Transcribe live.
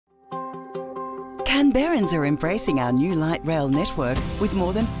Canberrans are embracing our new light rail network with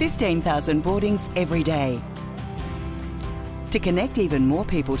more than 15,000 boardings every day. To connect even more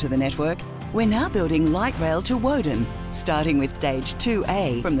people to the network, we're now building light rail to Woden, starting with Stage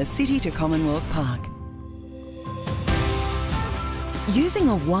 2A from the city to Commonwealth Park. Using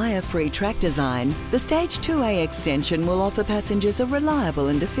a wire-free track design, the Stage 2A extension will offer passengers a reliable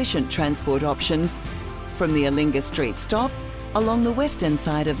and efficient transport option from the Allinga Street stop along the western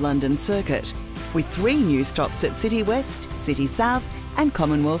side of London Circuit, with 3 new stops at City West, City South and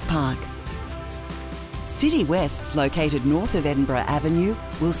Commonwealth Park. City West, located north of Edinburgh Avenue,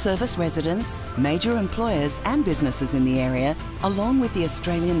 will service residents, major employers and businesses in the area, along with the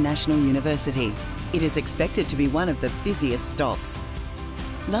Australian National University. It is expected to be one of the busiest stops.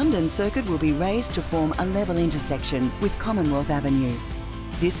 London Circuit will be raised to form a level intersection with Commonwealth Avenue.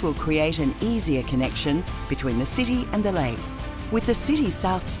 This will create an easier connection between the city and the lake, with the City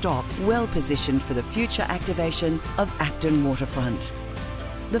South stop well positioned for the future activation of Acton Waterfront.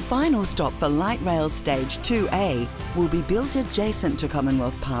 The final stop for Light Rail Stage 2A will be built adjacent to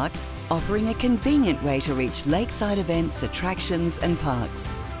Commonwealth Park, offering a convenient way to reach lakeside events, attractions and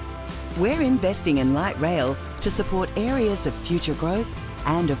parks. We're investing in light rail to support areas of future growth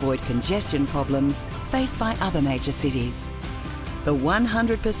and avoid congestion problems faced by other major cities. The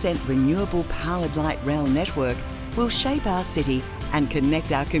 100% renewable powered light rail network will shape our city and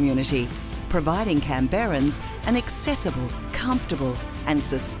connect our community, providing Canberrans an accessible, comfortable and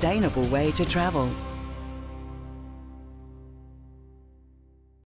sustainable way to travel.